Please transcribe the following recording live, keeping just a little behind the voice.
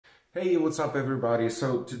Hey, what's up everybody?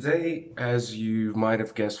 So today, as you might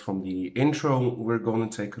have guessed from the intro, we're going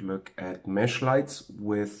to take a look at mesh lights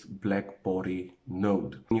with blackbody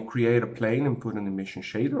node. When you create a plane and put an emission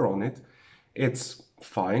shader on it, it's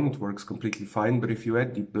fine, it works completely fine, but if you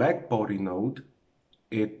add the blackbody node,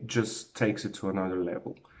 it just takes it to another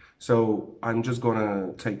level. So I'm just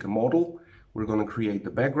gonna take a model, we're gonna create the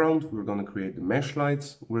background, we're gonna create the mesh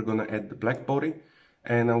lights, we're gonna add the blackbody,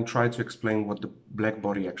 and I'll try to explain what the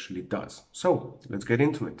blackbody actually does. So let's get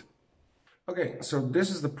into it. Okay, so this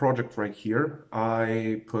is the project right here.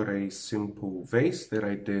 I put a simple vase that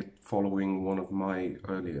I did following one of my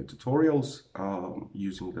earlier tutorials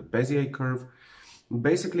using the Bezier curve.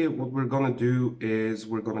 Basically, what we're gonna do is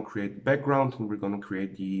we're gonna create the background and we're gonna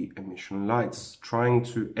create the emission lights, trying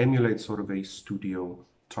to emulate sort of a studio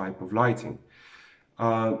type of lighting.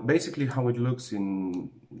 Basically, how it looks in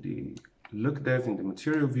the look dev in the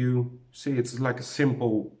material view, see, it's like a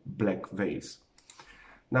simple black vase.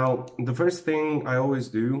 Now, the first thing I always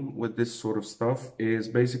do with this sort of stuff is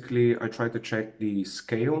basically I try to check the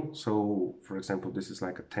scale. So, for example, this is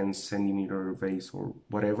like a 10 centimeter vase or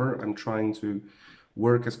whatever. I'm trying to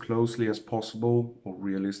work as closely as possible or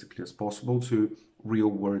realistically as possible to real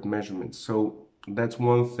world measurements. So that's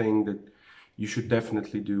one thing that you should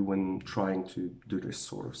definitely do when trying to do this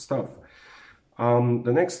sort of stuff.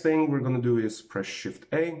 The next thing we're going to do is press Shift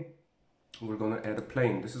A. We're going to add a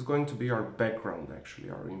plane. This is going to be our background, actually,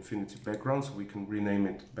 our infinity background, so we can rename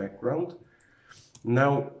it background.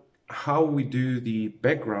 Now, how we do the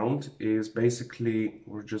background is basically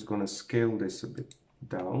we're just going to scale this a bit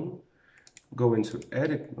down, go into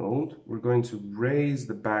edit mode. We're going to raise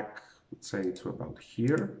the back, let's say, to about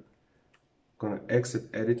here. Going to exit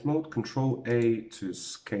edit mode, Control A to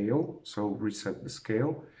scale, so reset the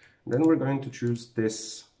scale. Then we're going to choose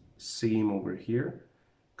this seam over here,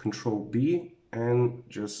 Control B, and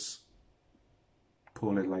just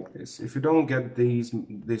pull it like this. If you don't get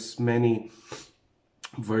this many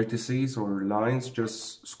vertices or lines,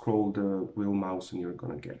 just scroll the wheel mouse and you're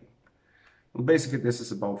gonna get it. And basically, this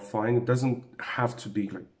is about fine. It doesn't have to be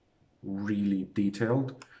like really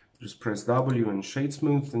detailed. Just press W and shade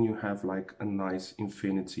smooth, and you have like a nice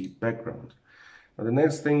infinity background. Now the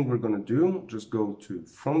next thing we're going to do, just go to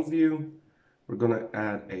front view, we're going to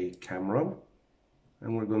add a camera,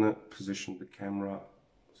 and we're going to position the camera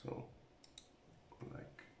so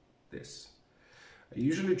like this. I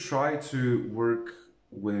usually try to work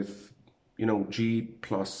with, G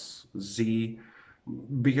plus Z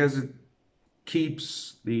because it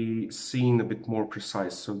keeps the scene a bit more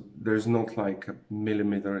precise, so there's not like a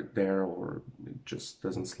millimeter there or it just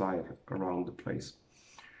doesn't slide around the place.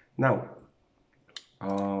 Now,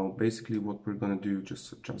 basically what we're going to do,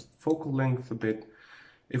 just adjust focal length a bit.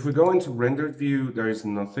 If we go into rendered view, there is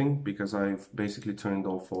nothing because I've basically turned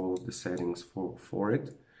off all of the settings for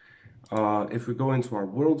it. If we go into our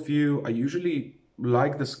world view, I usually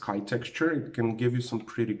like the sky texture. It can give you some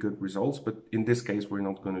pretty good results, but in this case we're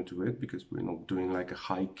not going to do it because we're not doing like a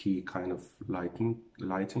high key kind of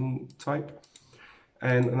lighting type.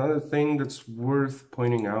 And another thing that's worth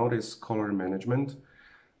pointing out is color management.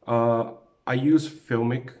 I use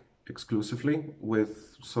Filmic exclusively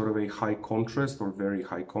with sort of a high contrast or very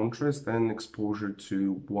high contrast and exposure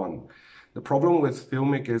to 1. The problem with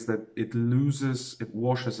Filmic is that it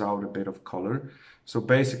washes out a bit of color. So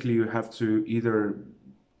basically you have to either,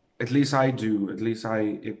 at least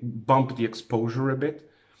I bump the exposure a bit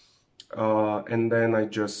and then I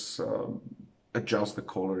just adjust the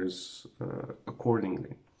colors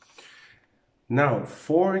accordingly. Now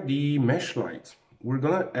for the mesh light, we're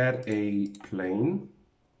gonna add a plane.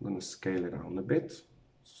 I'm gonna scale it down a bit,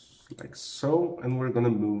 like so, and we're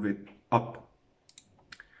gonna move it up.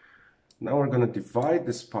 Now we're gonna divide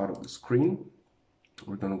this part of the screen.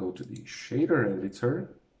 We're gonna go to the shader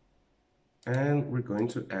editor, and we're going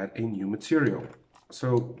to add a new material.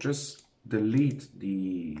 So just delete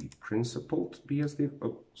the principled BSDF.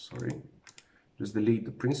 Oh, sorry. Just delete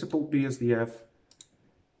the principled BSDF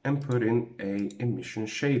and put in a emission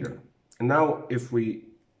shader. And now if we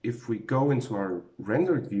go into our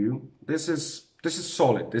rendered view, this is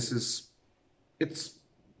solid. It's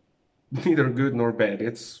neither good nor bad.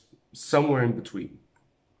 It's somewhere in between.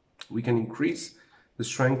 We can increase the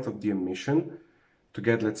strength of the emission to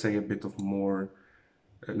get, let's say, a bit more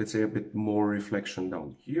reflection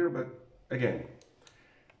down here. But again,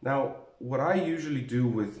 now what I usually do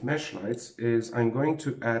with mesh lights is I'm going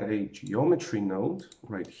to add a geometry node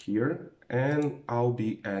right here, and I'll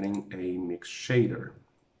be adding a mix shader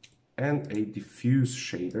and a diffuse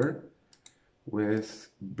shader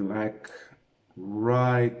with black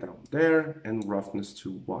right down there and roughness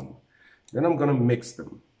to 1. Then I'm going to mix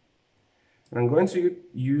them. And I'm going to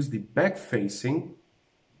use the back facing.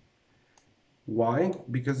 Why?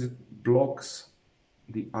 Because it blocks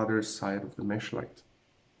the other side of the mesh light.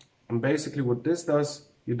 And basically what this does,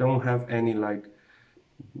 you don't have any like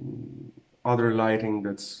other lighting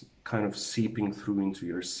that's kind of seeping through into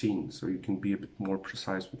your scene, so you can be a bit more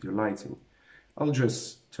precise with your lighting. I'll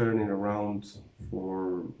just turn it around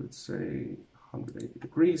for, let's say, 180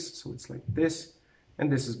 degrees, so it's like this,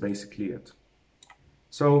 and this is basically it.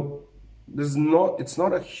 So it's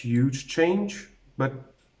not a huge change, but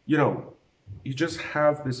you know, you just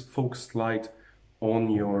have this focused light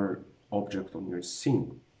on your object, on your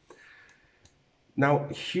scene. Now,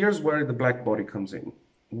 here's where the black body comes in.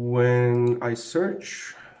 When I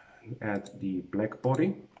search at the black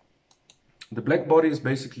body is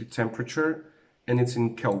basically temperature, and it's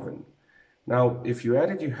in Kelvin. Now, if you add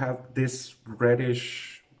it, you have this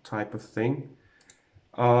reddish type of thing.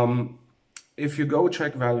 If you go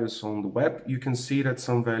check values on the web, you can see that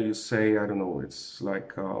some values say, I don't know, it's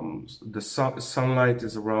like the sunlight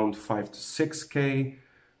is around 5 to 6K,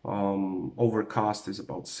 overcast is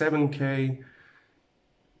about 7K.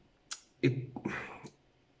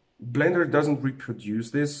 Blender doesn't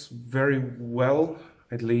reproduce this very well,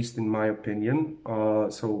 at least in my opinion.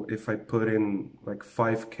 So if I put in like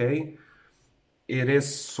 5K, it is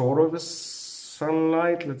sort of a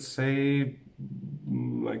sunlight, let's say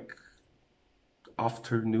like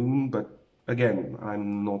afternoon, but again,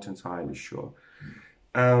 I'm not entirely sure.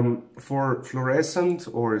 For fluorescent,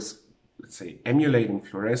 or let's say emulating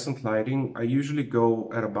fluorescent lighting, I usually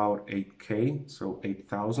go at about 8K, so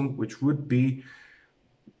 8,000, which would be,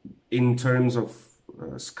 in terms of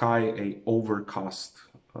sky, a overcast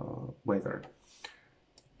weather.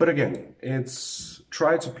 But again,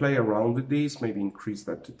 try to play around with these, maybe increase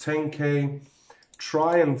that to 10K.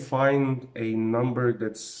 Try and find a number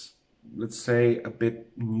that's, let's say, a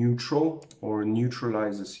bit neutral or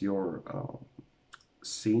neutralizes your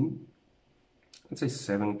scene. Let's say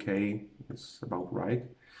 7K is about right.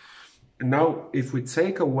 And now, if we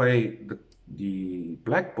take away the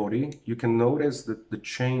black body, you can notice that the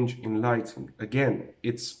change in lighting. Again,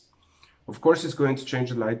 of course it's going to change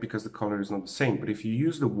the light because the color is not the same, but if you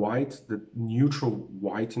use the white, the neutral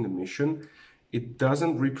white in emission, it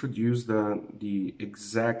doesn't reproduce the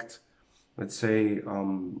exact, let's say,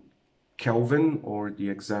 Kelvin, or the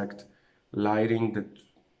exact lighting that,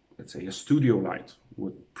 let's say, a studio light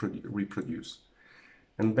would reproduce.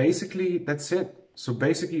 And basically that's it. So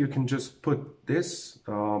basically you can just put this,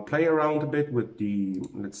 play around a bit with the,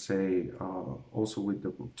 let's say, also with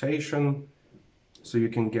the rotation, so you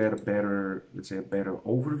can get a better, let's say, a better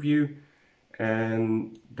overview.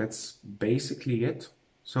 And that's basically it.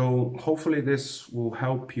 So hopefully this will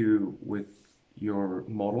help you with your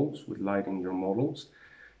models, with lighting your models.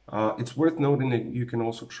 It's worth noting that you can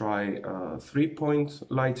also try 3-point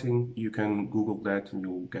lighting. You can Google that and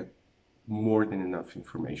you'll get more than enough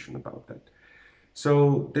information about that.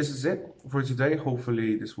 So this is it for today.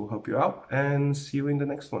 Hopefully this will help you out, and see you in the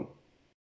next one.